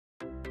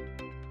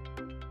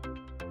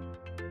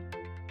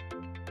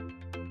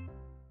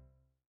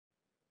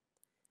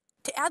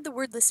add the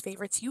word list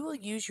favorites, you will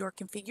use your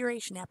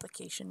configuration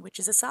application, which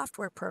is a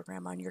software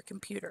program on your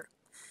computer.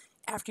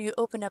 After you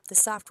open up the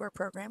software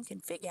program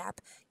config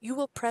app, you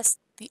will press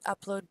the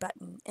upload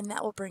button, and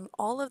that will bring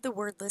all of the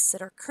word lists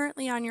that are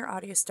currently on your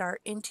AudioStar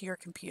into your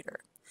computer.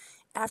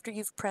 After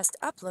you've pressed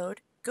upload,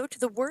 go to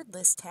the word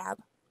list tab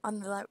on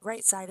the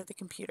right side of the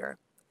computer.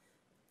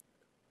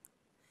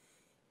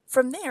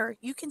 From there,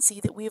 you can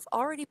see that we have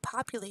already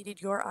populated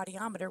your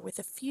audiometer with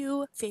a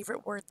few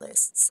favorite word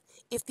lists.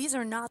 If these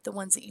are not the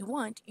ones that you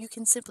want, you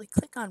can simply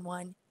click on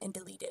one and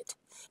delete it.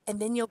 And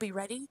then you'll be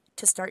ready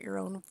to start your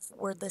own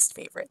word list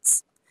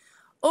favorites.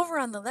 Over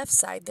on the left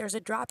side, there's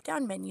a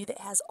drop-down menu that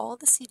has all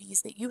the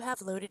CDs that you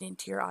have loaded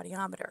into your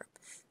audiometer.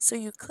 So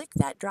you click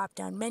that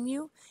drop-down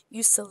menu,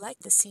 you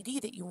select the CD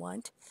that you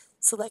want,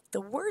 select the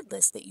word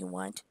list that you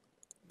want,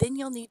 then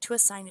you'll need to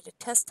assign it a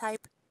test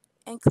type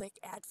and click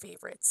Add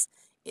Favorites.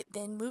 It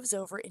then moves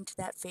over into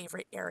that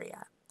favorite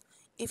area.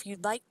 If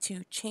you'd like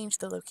to change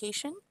the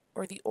location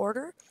or the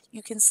order,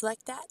 you can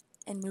select that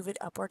and move it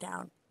up or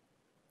down.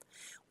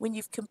 When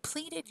you've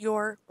completed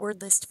your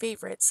word list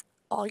favorites,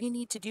 all you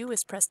need to do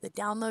is press the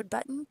download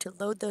button to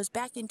load those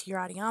back into your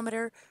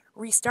audiometer,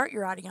 restart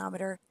your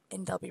audiometer,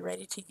 and they'll be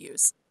ready to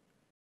use.